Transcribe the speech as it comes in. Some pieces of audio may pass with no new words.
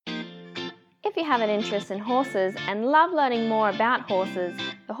If you have an interest in horses and love learning more about horses,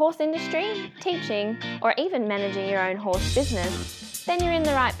 the horse industry, teaching, or even managing your own horse business, then you're in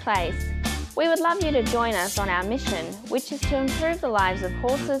the right place. We would love you to join us on our mission, which is to improve the lives of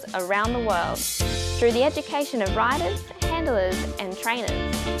horses around the world through the education of riders, handlers, and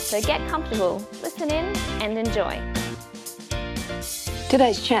trainers. So get comfortable, listen in, and enjoy.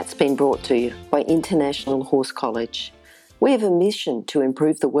 Today's chat's been brought to you by International Horse College. We have a mission to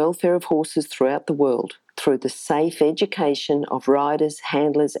improve the welfare of horses throughout the world through the safe education of riders,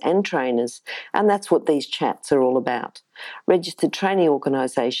 handlers and trainers, and that's what these chats are all about. Registered Training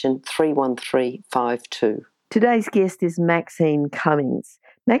Organisation 31352. Today's guest is Maxine Cummings.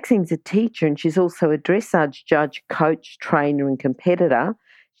 Maxine's a teacher and she's also a dressage judge, coach, trainer and competitor.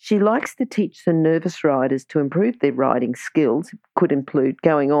 She likes to teach the nervous riders to improve their riding skills. It could include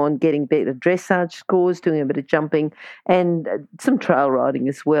going on, getting better dressage scores, doing a bit of jumping and some trail riding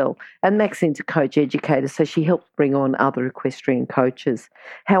as well. And Maxine's a coach educator, so she helps bring on other equestrian coaches.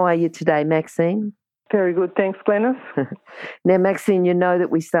 How are you today, Maxine? Very good, thanks, Glenys. Now, Maxine, you know that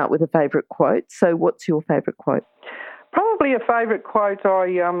we start with a favourite quote. So what's your favourite quote? Probably a favourite quote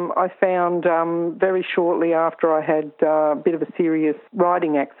I found very shortly after I had a bit of a serious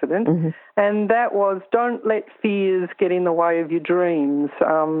riding accident, and that was, don't let fears get in the way of your dreams.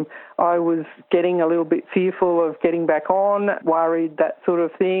 I was getting a little bit fearful of getting back on, worried, that sort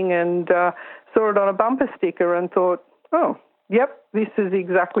of thing, and saw it on a bumper sticker and thought, oh, yep, this is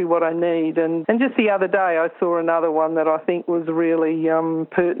exactly what I need. And just the other day I saw another one that I think was really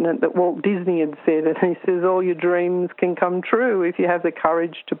pertinent that Walt Disney had said, and he says, all your dreams can come true if you have the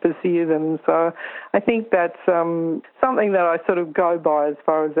courage to pursue them. So I think that's something that I sort of go by as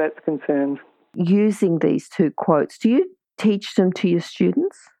far as that's concerned. Using these two quotes, do you teach them to your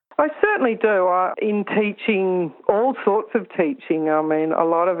students? I certainly do. In teaching, all sorts of teaching, I mean, a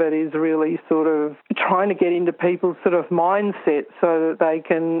lot of it is really sort of trying to get into people's sort of mindset so that they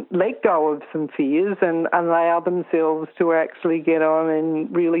can let go of some fears and allow themselves to actually get on and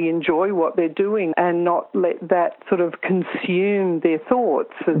really enjoy what they're doing and not let that sort of consume their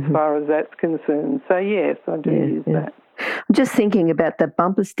thoughts as far as that's concerned. So, yes, I do use that. I'm just thinking about that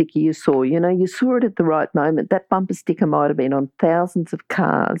bumper sticker you saw. You know, you saw it at the right moment. That bumper sticker might have been on thousands of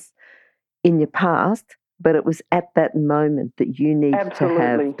cars in your past, but it was at that moment that you need to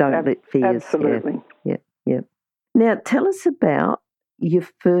have don't let fears. Absolutely. Yeah. Now, tell us about your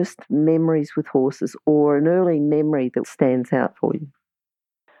first memories with horses or an early memory that stands out for you.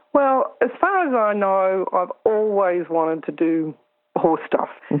 Well, as far as I know, I've always wanted to do horse stuff,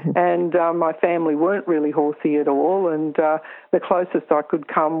 and my family weren't really horsey at all, and the closest I could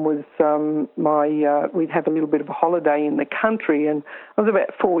come was we'd have a little bit of a holiday in the country, and I was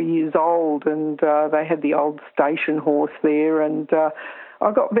about 4 years old, and they had the old station horse there, and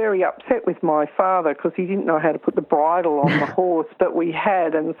I got very upset with my father because he didn't know how to put the bridle on the horse that we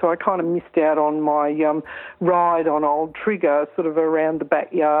had, and so I kind of missed out on my ride on Old Trigger, sort of around the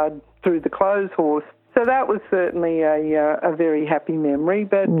backyard through the clothes horse. So that was certainly a very happy memory.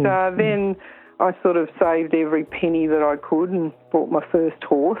 But then I sort of saved every penny that I could and bought my first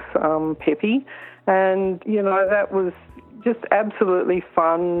horse, Peppy. And, you know, that was just absolutely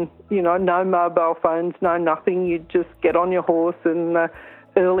fun. You know, no mobile phones, no nothing. You'd just get on your horse and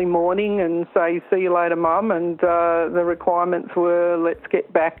early morning and say, see you later, Mum, and the requirements were let's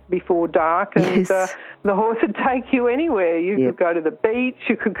get back before dark, and the horse would take you anywhere. You could go to the beach,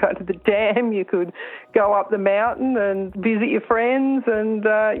 you could go to the dam, you could go up the mountain and visit your friends, and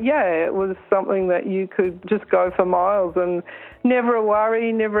it was something that you could just go for miles and never a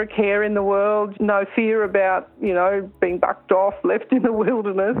worry, never a care in the world, no fear about, you know, being bucked off, left in the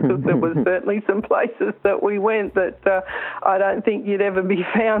wilderness, because there was certainly some places that we went that I don't think you'd ever be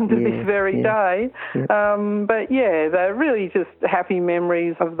found to this very day. But they're really just happy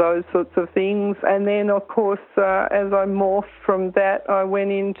memories of those sorts of things. And then, of course, as I morphed from that, I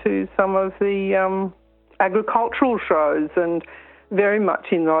went into some of the agricultural shows, and very much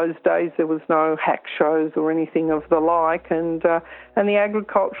in those days there was no hack shows or anything of the like, and the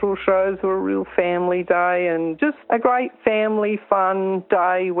agricultural shows were a real family day and just a great family fun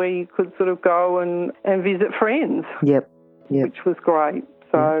day where you could sort of go and visit friends, which was great.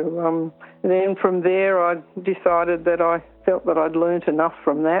 So then from there I decided that I felt that I'd learnt enough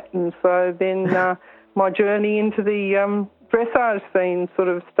from that, and so then my journey into the dressage scene sort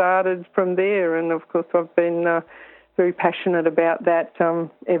of started from there, and of course I've been very passionate about that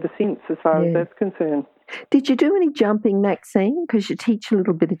ever since, as far as that's concerned. Did you do any jumping, Maxine? Because you teach a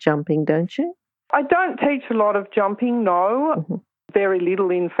little bit of jumping, don't you? I don't teach a lot of jumping, no. Very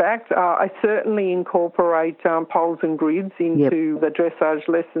little, in fact. I certainly incorporate poles and grids into the dressage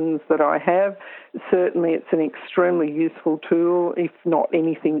lessons that I have. Certainly it's an extremely useful tool, if not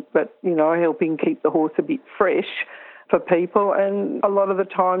anything but, helping keep the horse a bit fresh for people. And a lot of the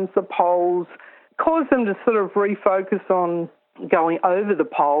times the poles cause them to sort of refocus on going over the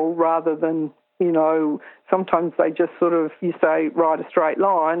pole rather than, sometimes they just sort of, you say, ride a straight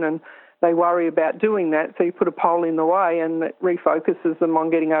line and they worry about doing that, so you put a pole in the way and it refocuses them on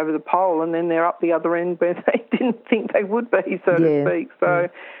getting over the pole, and then they're up the other end where they didn't think they would be, so to speak. So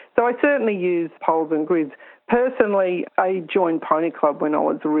I certainly use poles and grids. Personally, I joined Pony Club when I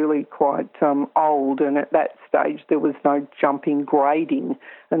was really quite old, and at that stage there was no jumping grading,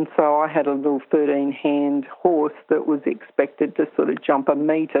 and so I had a little 13-hand horse that was expected to sort of jump a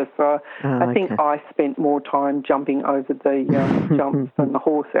metre, so I think I spent more time jumping over the jumps than the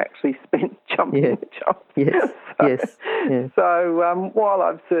horse actually spent jumping the jumps. So while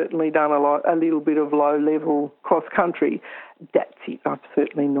I've certainly done a little bit of low-level cross-country, that's it. I've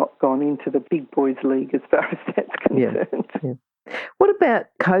certainly not gone into the big boys league as far as that's concerned. What about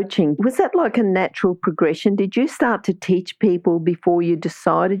coaching? Was that like a natural progression? Did you start to teach people before you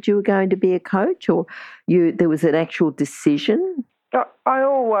decided you were going to be a coach, or there was an actual decision? I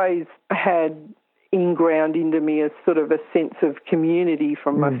always had inground into me a sort of a sense of community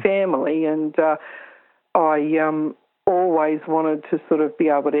from my family, and I always wanted to sort of be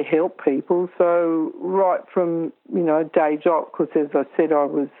able to help people. So right from, day dot, because as I said, I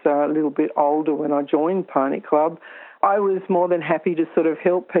was a little bit older when I joined Pony Club, I was more than happy to sort of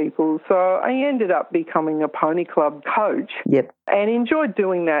help people. So I ended up becoming a Pony Club coach and enjoyed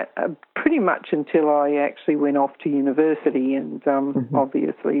doing that pretty much until I actually went off to university. And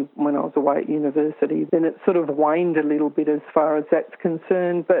obviously when I was away at university, then it sort of waned a little bit as far as that's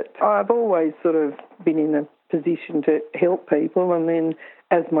concerned. But I've always sort of been in a position to help people, and then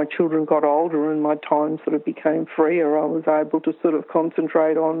as my children got older and my time sort of became freer, I was able to sort of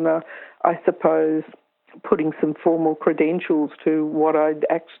concentrate on, I suppose, putting some formal credentials to what I'd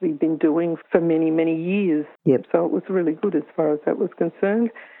actually been doing for many, many years. So it was really good as far as that was concerned.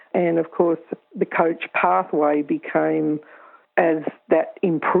 And of course, the coach pathway became, as that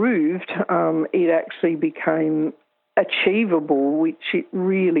improved, it actually became achievable, which it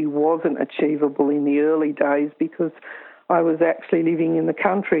really wasn't achievable in the early days because I was actually living in the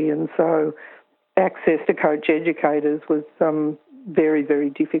country, and so access to coach educators was very, very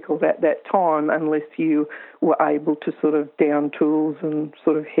difficult at that time unless you were able to sort of down tools and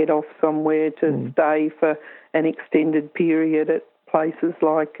sort of head off somewhere to stay for an extended period at places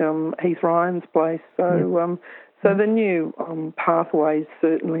like Heath Ryan's place. So so the new pathways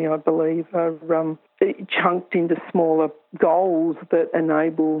certainly, I believe, are chunked into smaller goals that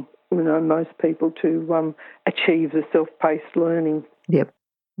enable, most people to achieve the self-paced learning.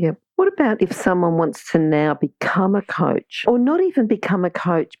 What about if someone wants to now become a coach, or not even become a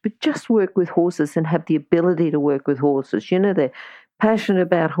coach, but just work with horses and have the ability to work with horses? They're passionate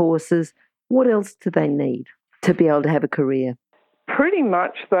about horses. What else do they need to be able to have a career? Pretty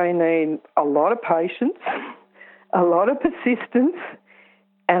much they need a lot of patience, a lot of persistence,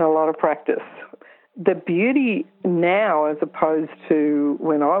 and a lot of practice. The beauty now, as opposed to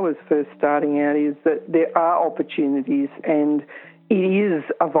when I was first starting out, is that there are opportunities and it is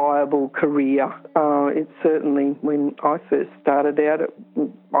a viable career. It's certainly, when I first started out,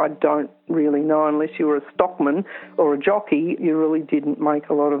 I don't really know, unless you were a stockman or a jockey, you really didn't make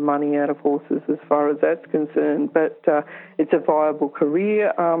a lot of money out of horses as far as that's concerned. But it's a viable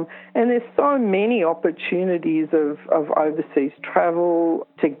career. And there's so many opportunities of overseas travel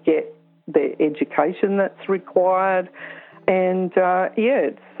to get the education that's required. And,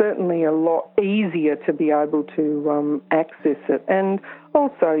 it's certainly a lot easier to be able to access it. And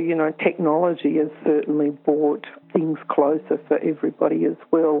also, technology has certainly brought things closer for everybody as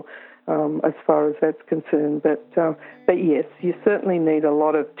well, as far as that's concerned. But yes, you certainly need a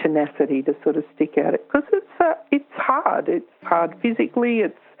lot of tenacity to sort of stick at it, because it's hard. It's hard physically,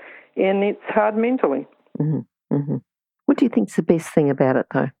 and it's hard mentally. What do you think's the best thing about it,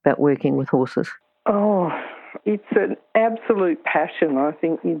 though, about working with horses? Oh, it's an absolute passion. I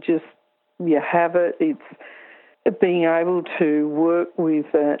think you have it. It's being able to work with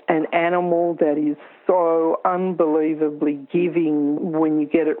an animal that is so unbelievably giving when you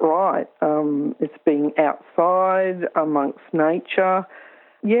get it right. It's being outside amongst nature.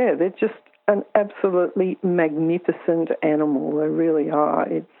 Yeah, they're just an absolutely magnificent animal. They really are.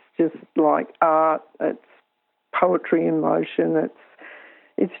 It's just like art. It's poetry in motion.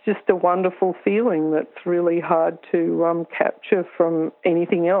 It's just a wonderful feeling that's really hard to capture from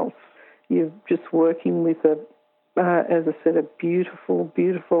anything else. You're just working with a as I said, a beautiful,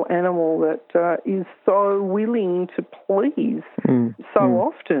 beautiful animal that is so willing to please so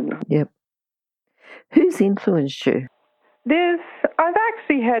often. Yep. Who's influenced you? I've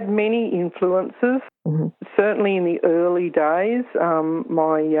actually had many influences. Mm-hmm. Certainly in the early days,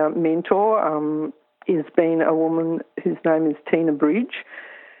 my mentor has been a woman whose name is Tina Bridge,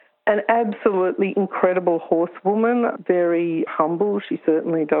 an absolutely incredible horsewoman, very humble. She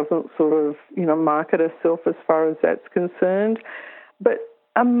certainly doesn't sort of, market herself as far as that's concerned, but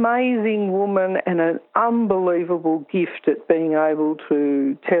amazing woman and an unbelievable gift at being able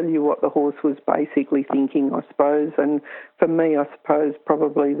to tell you what the horse was basically thinking, I suppose. And for me, I suppose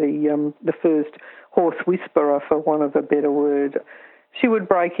probably the first horse whisperer, for want of a better word. She would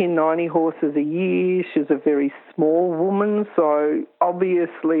break in 90 horses a year. She was a very small woman, so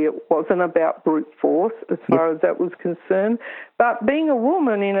obviously it wasn't about brute force as far as that was concerned. But being a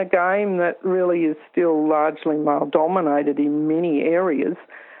woman in a game that really is still largely male-dominated in many areas,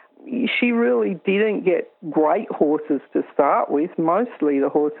 she really didn't get great horses to start with. Mostly the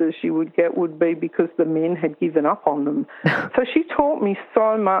horses she would get would be because the men had given up on them. So she taught me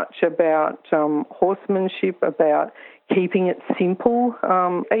so much about horsemanship, about keeping it simple.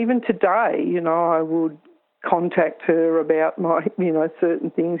 Even today, I would contact her about my,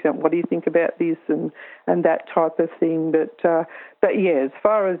 certain things. What do you think about this and that type of thing? But yeah, as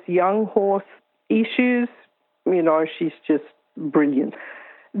far as young horse issues, she's just brilliant.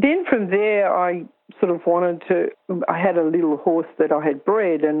 Then from there, I sort of I had a little horse that I had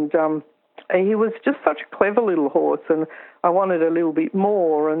bred, and he was just such a clever little horse, and I wanted a little bit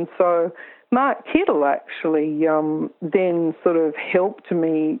more. And so Mark Kittle actually then sort of helped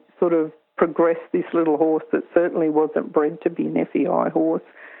me sort of progress this little horse that certainly wasn't bred to be an FEI horse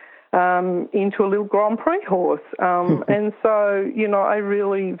into a little Grand Prix horse. And so, I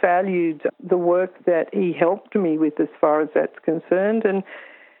really valued the work that he helped me with as far as that's concerned.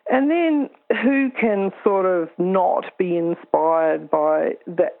 And then who can sort of not be inspired by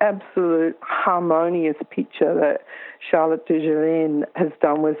the absolute harmonious picture that Charlotte Dujardin has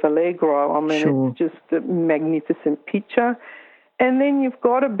done with Allegro? I mean, It's just a magnificent picture. And then you've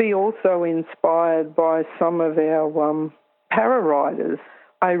got to be also inspired by some of our para riders.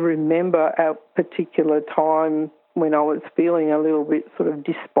 I remember a particular time when I was feeling a little bit sort of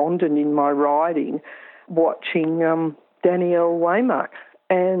despondent in my riding, watching Danielle Waymark.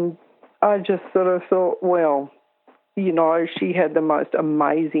 And I just sort of thought, well, she had the most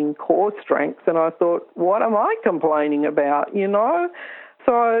amazing core strength. And I thought, what am I complaining about,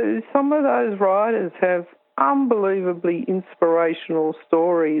 So some of those riders have unbelievably inspirational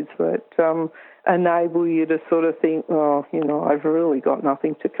stories that enable you to sort of think, I've really got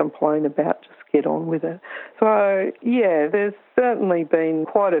nothing to complain about, just get on with it. So, yeah, there's certainly been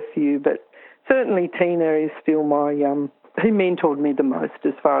quite a few, but certainly Tina is still my who mentored me the most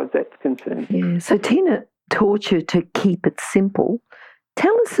as far as that's concerned. Yeah. So Tina taught you to keep it simple.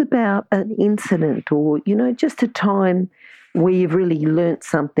 Tell us about an incident or, just a time where you've really learnt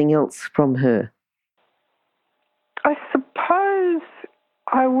something else from her. I suppose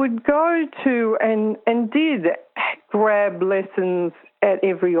I would go to and did grab lessons at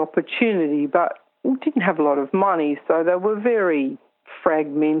every opportunity, but didn't have a lot of money, so they were very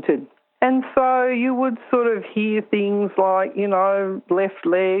fragmented. And so you would sort of hear things like, left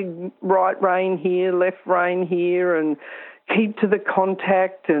leg, right rein here, left rein here, and keep to the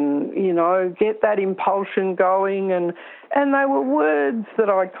contact and, get that impulsion going. And they were words that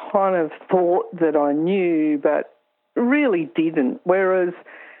I kind of thought that I knew, but really didn't. Whereas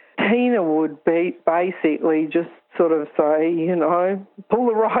Tina would basically just sort of say, pull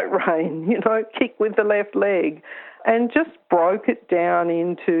the right rein, kick with the left leg, and just broke it down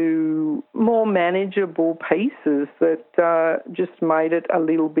into more manageable pieces that just made it a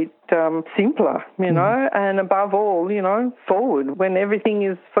little bit simpler, and above all, forward. When everything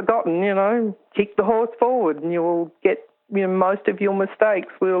is forgotten, kick the horse forward and you will get, most of your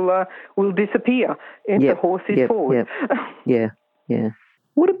mistakes will disappear if the horse is forward. Yeah.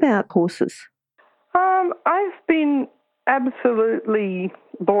 What about horses? I've been absolutely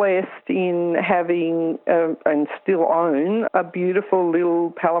blessed in having and still own a beautiful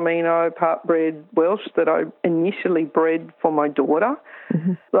little Palomino part-bred Welsh that I initially bred for my daughter.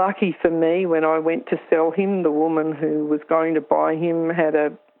 Mm-hmm. Lucky for me, when I went to sell him, the woman who was going to buy him had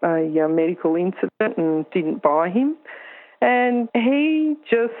a medical incident and didn't buy him. And he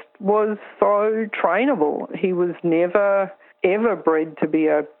just was so trainable. He was never ever bred to be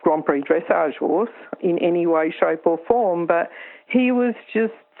a Grand Prix dressage horse in any way, shape or form, but he was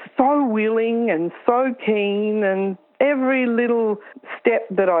just so willing and so keen and every little step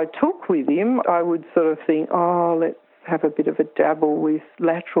that I took with him, I would sort of think, oh, let's have a bit of a dabble with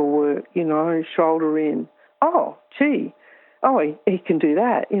lateral work, shoulder in. Oh, gee, he can do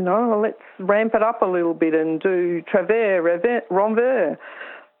that, let's ramp it up a little bit and do travers, renvers.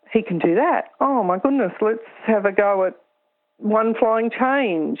 He can do that. Oh, my goodness, let's have a go at one flying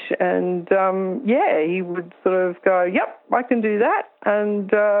change. And, he would sort of go, yep, I can do that.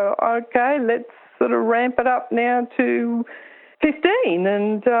 And, okay, let's sort of ramp it up now to 15.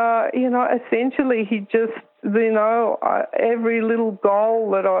 And, essentially he just, every little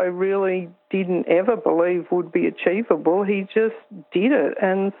goal that I really didn't ever believe would be achievable, he just did it.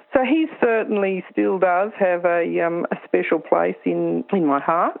 And so he certainly still does have a special place in my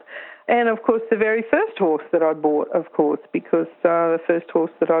heart. And, of course, the very first horse that I bought, of course, because the first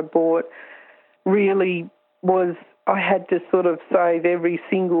horse that I bought really was, I had to sort of save every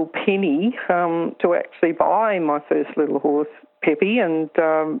single penny to actually buy my first little horse, Peppy. And,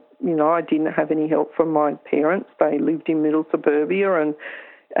 I didn't have any help from my parents. They lived in middle suburbia and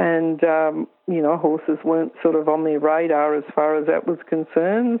horses weren't sort of on their radar as far as that was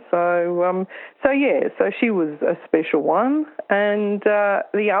concerned. So she was a special one. And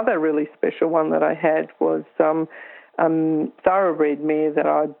the other really special one that I had was thoroughbred mare that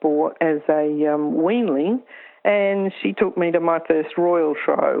I bought as a weanling. And she took me to my first royal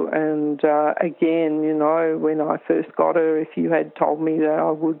show. And again, when I first got her, if you had told me that I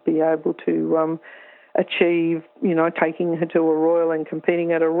would be able to achieve, taking her to a royal and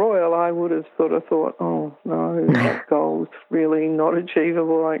competing at a royal, I would have sort of thought, oh, no, that goal's really not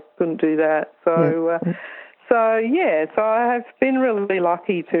achievable. I couldn't do that. So I have been really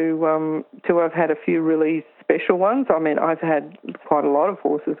lucky to have had a few really special ones. I mean, I've had quite a lot of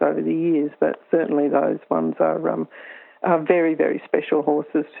horses over the years, but certainly those ones are very, very special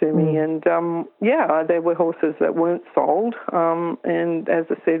horses to me. And, there were horses that weren't sold. And as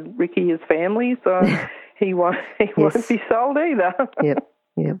I said, Ricky is family, so he won't be sold either.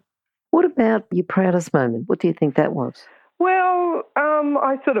 Yep. What about your proudest moment? What do you think that was? Well,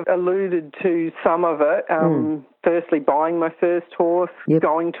 I sort of alluded to some of it. Firstly, buying my first horse,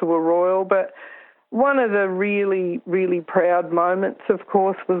 going to a royal. But one of the really, really proud moments, of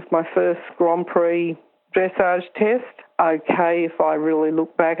course, was my first Grand Prix dressage test. Okay, if I really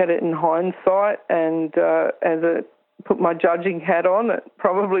look back at it in hindsight and as I put my judging hat on, it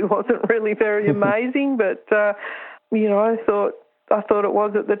probably wasn't really very amazing, but, I thought it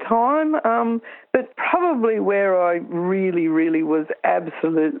was at the time. But probably where I really, really was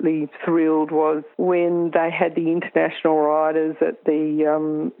absolutely thrilled was when they had the international riders at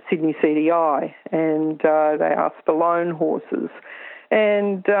the Sydney CDI and they asked for loan horses.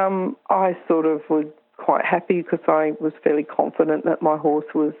 And I sort of was quite happy because I was fairly confident that my horse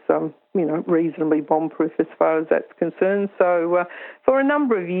was, reasonably bomb-proof as far as that's concerned. So for a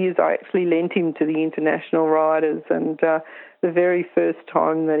number of years I actually lent him to the international riders, and the very first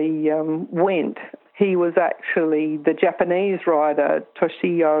time that he went, he was actually the Japanese rider,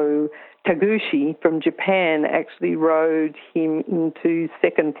 Toshio Taguchi from Japan, actually rode him into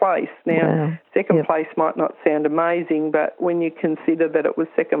second place. Now, second place might not sound amazing, but when you consider that it was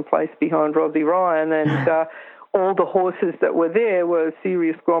second place behind Rosie Ryan and all the horses that were there were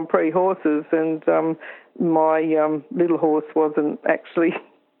serious Grand Prix horses, and my little horse wasn't actually,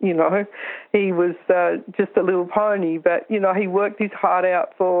 he was just a little pony, but, he worked his heart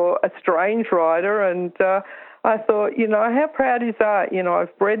out for a strange rider, and I thought, how proud is that?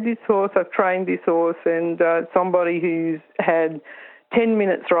 I've bred this horse, I've trained this horse, and somebody who's had 10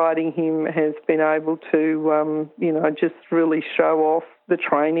 minutes riding him has been able to, just really show off the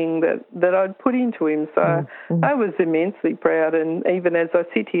training that I'd put into him. So I was immensely proud, and even as I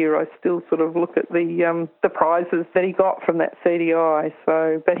sit here, I still sort of look at the prizes that he got from that CDI.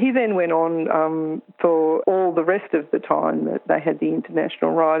 So, but he then went on for all the rest of the time that they had the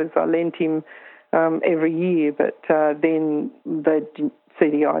international riders. I lent him every year, but then the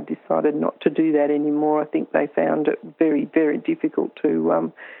CDI decided not to do that anymore. I think they found it very, very difficult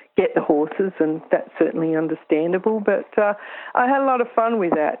to get the horses, and that's certainly understandable. But I had a lot of fun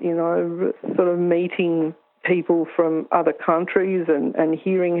with that, sort of meeting people from other countries and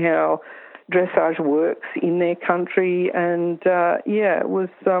hearing how dressage works in their country. And,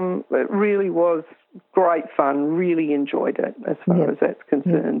 it really was great fun, really enjoyed it as far as that's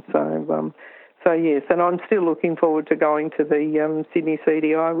concerned. So yes, and I'm still looking forward to going to the Sydney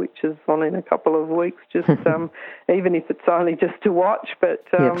CDI, which is on in a couple of weeks, just even if it's only just to watch. But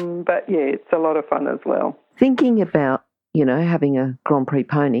it's a lot of fun as well. Thinking about, having a Grand Prix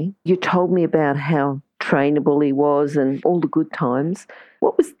pony, you told me about how trainable he was and all the good times.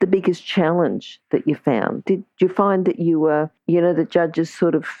 What was the biggest challenge that you found? Did you find that you were, the judges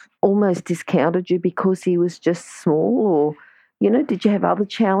sort of almost discounted you because he was just small, or, did you have other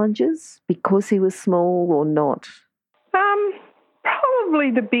challenges because he was small or not?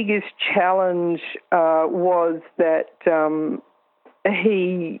 Probably the biggest challenge was that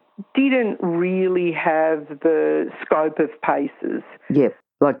he didn't really have the scope of paces. Yep,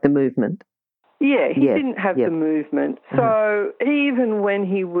 like the movement. Yeah, he didn't have the movement. So even when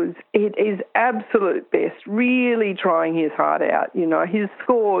he was at his absolute best, really trying his heart out, his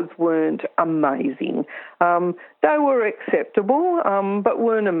scores weren't amazing. They were acceptable, but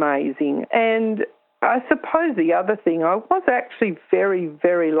weren't amazing. And I suppose the other thing, I was actually very,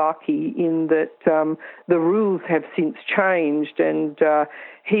 very lucky in that the rules have since changed, and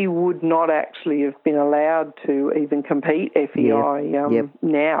he would not actually have been allowed to even compete FEI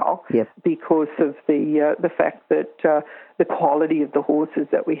now because of the fact that the quality of the horses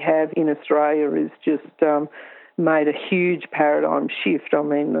that we have in Australia is just made a huge paradigm shift. I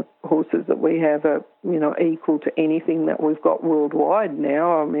mean, the horses that we have are, equal to anything that we've got worldwide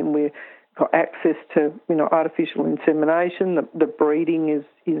now. I mean, we've got access to, artificial insemination. The breeding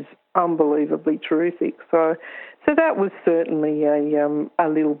is unbelievably terrific. So that was certainly a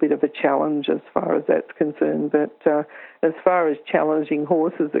little bit of a challenge as far as that's concerned. But as far as challenging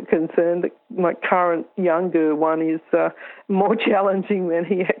horses are concerned, my current younger one is more challenging than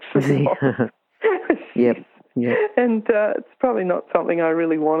he actually was. Yep. Yeah. And it's probably not something I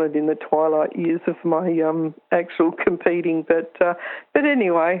really wanted in the twilight years of my actual competing. But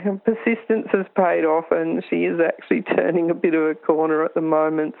anyway, persistence has paid off, and she is actually turning a bit of a corner at the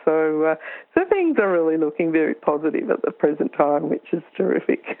moment. So things are really looking very positive at the present time, which is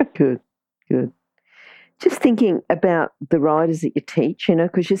terrific. Good. Just thinking about the riders that you teach,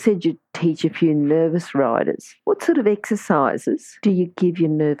 because you said you teach a few nervous riders. What sort of exercises do you give your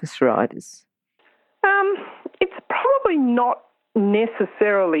nervous riders? It's probably not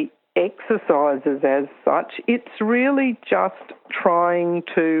necessarily exercises as such. It's really just trying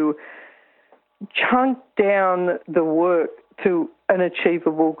to chunk down the work to an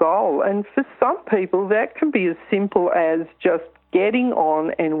achievable goal. And for some people, that can be as simple as just getting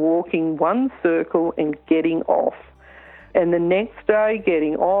on and walking one circle and getting off. And the next day,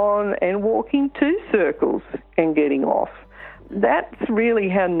 getting on and walking 2 circles and getting off. That's really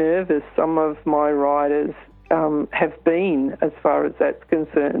how nervous some of my riders have been as far as that's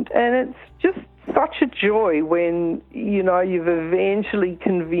concerned. And it's just such a joy when, you've eventually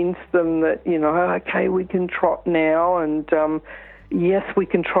convinced them that, okay, we can trot now, and yes, we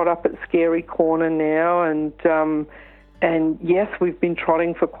can trot up at Scary Corner now, and yes, we've been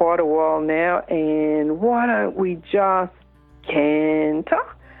trotting for quite a while now, and why don't we just canter?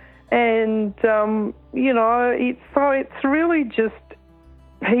 And, it's really just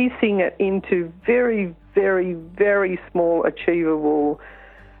piecing it into very, very, very small achievable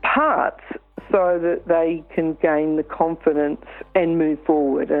parts so that they can gain the confidence and move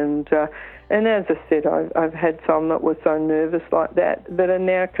forward. And as I said, I've had some that were so nervous like that are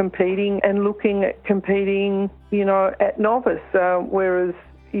now competing and looking at competing, at novice, whereas,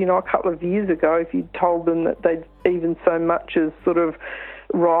 a couple of years ago, if you'd told them that they'd even so much as sort of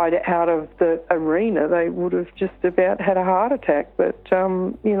ride out of the arena, they would have just about had a heart attack. But,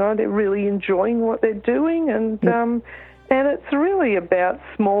 they're really enjoying what they're doing, and it's really about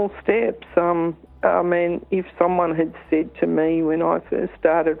small steps. I mean, if someone had said to me when I first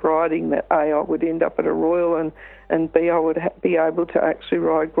started riding that A, I would end up at a Royal, and B, I would be able to actually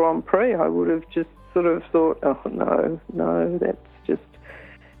ride Grand Prix, I would have just sort of thought, oh, no, that's just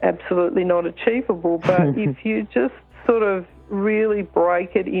absolutely not achievable. But if you just sort of really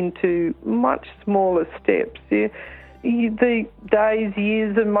break it into much smaller steps, the days,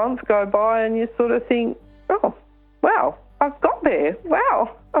 years and months go by, and you sort of think, oh, wow, I've got there.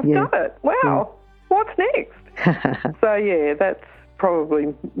 Wow, I've done it. Wow, what's next? So, that's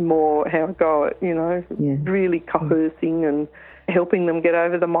probably more how I go at, really coercing and helping them get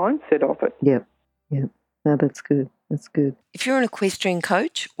over the mindset of it. Yep. No, that's good. That's good. If you're an equestrian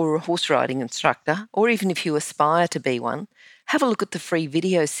coach or a horse riding instructor, or even if you aspire to be one, have a look at the free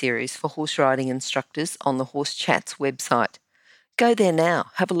video series for horse riding instructors on the Horse Chats website. Go there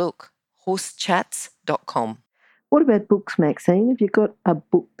now. Have a look. horsechats.com. What about books, Maxine? Have you got a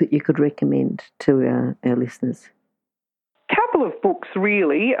book that you could recommend to our listeners? Couple of books,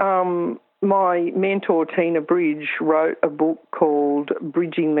 really. My mentor, Tina Bridge, wrote a book called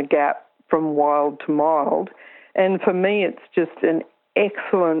Bridging the Gap from Wild to Mild. And for me, it's just an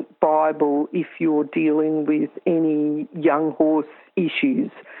excellent Bible if you're dealing with any young horse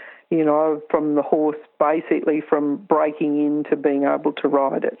issues. from the horse, basically from breaking into being able to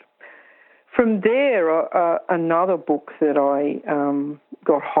ride it. From there, another book that I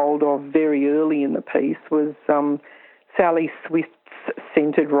got hold of very early in the piece was Sally Swift's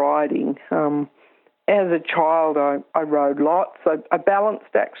Centred Riding. As a child, I rode lots. I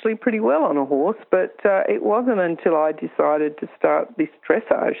balanced actually pretty well on a horse, but it wasn't until I decided to start this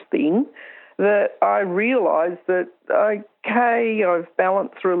dressage thing that I realised that, okay, I've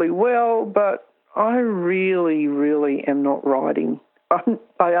balanced really well, but I really, really am not riding.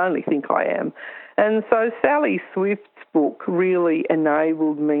 I only think I am. And so Sally Swift's book really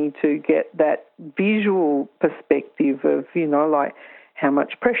enabled me to get that visual perspective of, like, how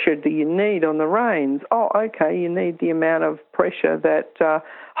much pressure do you need on the reins? Oh, okay, you need the amount of pressure that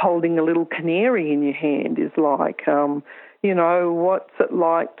holding a little canary in your hand is like. What's it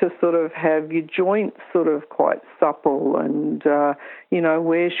like to sort of have your joints sort of quite supple and,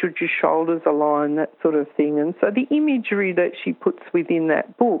 where should your shoulders align, that sort of thing. And so the imagery that she puts within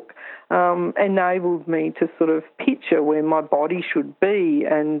that book enabled me to sort of picture where my body should be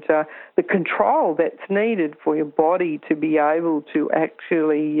and the control that's needed for your body to be able to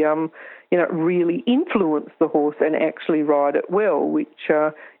actually really influence the horse and actually ride it well, which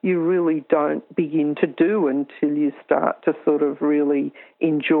you really don't begin to do until you start to sort of really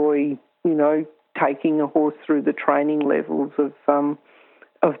enjoy, taking a horse through the training levels of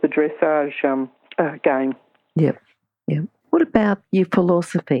the dressage game. Yep. What about your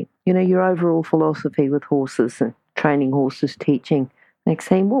philosophy? Your overall philosophy with horses and training horses, teaching.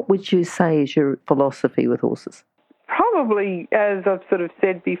 Maxine, what would you say is your philosophy with horses? Probably, as I've sort of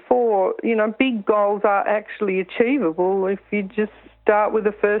said before, big goals are actually achievable if you just start with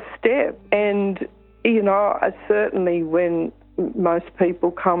the first step. And, certainly when most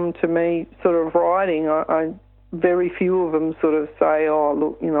people come to me sort of riding, very few of them sort of say, oh,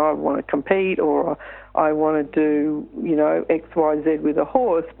 look, I want to compete or I want to do, X, Y, Z with a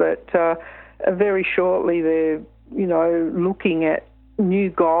horse. But very shortly they're, looking at new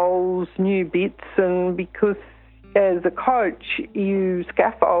goals, new bits, and because as a coach, you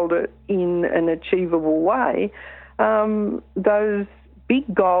scaffold it in an achievable way. Those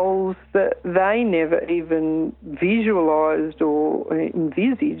big goals that they never even visualised or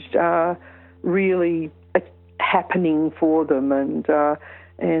envisaged are really happening for them. And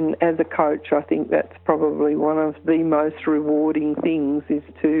as a coach, I think that's probably one of the most rewarding things, is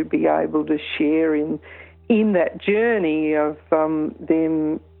to be able to share in that journey of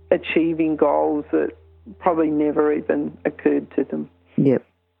them achieving goals that probably never even occurred to them. Yep,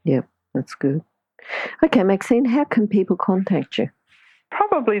 that's good. Okay, Maxine, how can people contact you?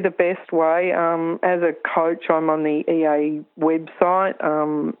 Probably the best way, as a coach, I'm on the EA website,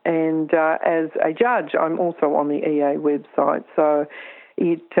 and as a judge, I'm also on the EA website. So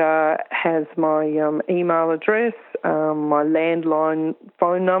it has my email address, my landline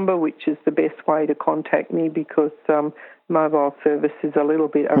phone number, which is the best way to contact me because mobile service is a little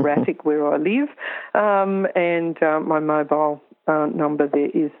bit erratic where I live, and my mobile number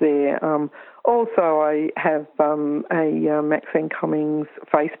is there. Also, I have a Maxine Cummings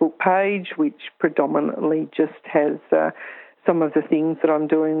Facebook page, which predominantly just has some of the things that I'm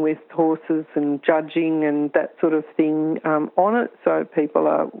doing with horses and judging and that sort of thing on it. So people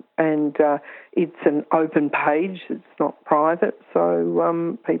are, and it's an open page, it's not private,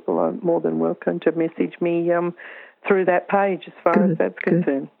 so people are more than welcome to message me through that page as far as that's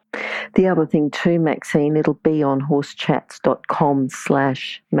concerned. The other thing too, Maxine, it'll be on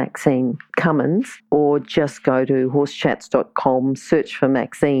horsechats.com/Maxine Cummins, or just go to horsechats.com, search for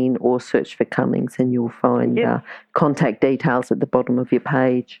Maxine or search for Cummings, and you'll find contact details at the bottom of your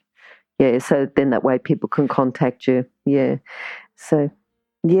page. Yeah, so then that way people can contact you. Yeah. So,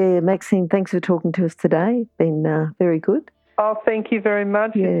 Maxine, thanks for talking to us today. Been very good. Oh, thank you very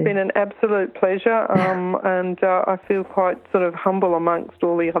much. Yeah. It's been an absolute pleasure, and I feel quite sort of humble amongst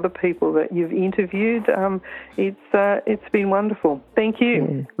all the other people that you've interviewed. It's been wonderful. Thank you.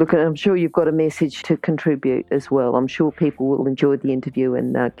 Yeah. Look, I'm sure you've got a message to contribute as well. I'm sure people will enjoy the interview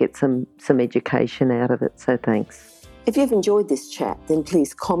and get some education out of it, so thanks. If you've enjoyed this chat, then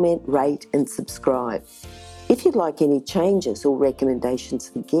please comment, rate and subscribe. If you'd like any changes or recommendations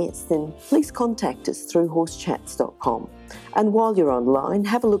for guests, then please contact us through horsechats.com. And while you're online,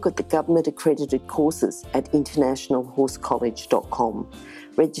 have a look at the government-accredited courses at internationalhorsecollege.com.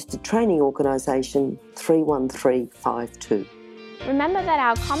 Registered Training Organisation 31352. Remember that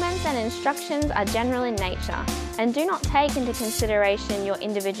our comments and instructions are general in nature and do not take into consideration your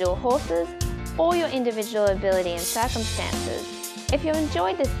individual horses or your individual ability and circumstances. If you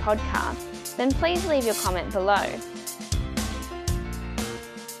enjoyed this podcast, then please leave your comment below.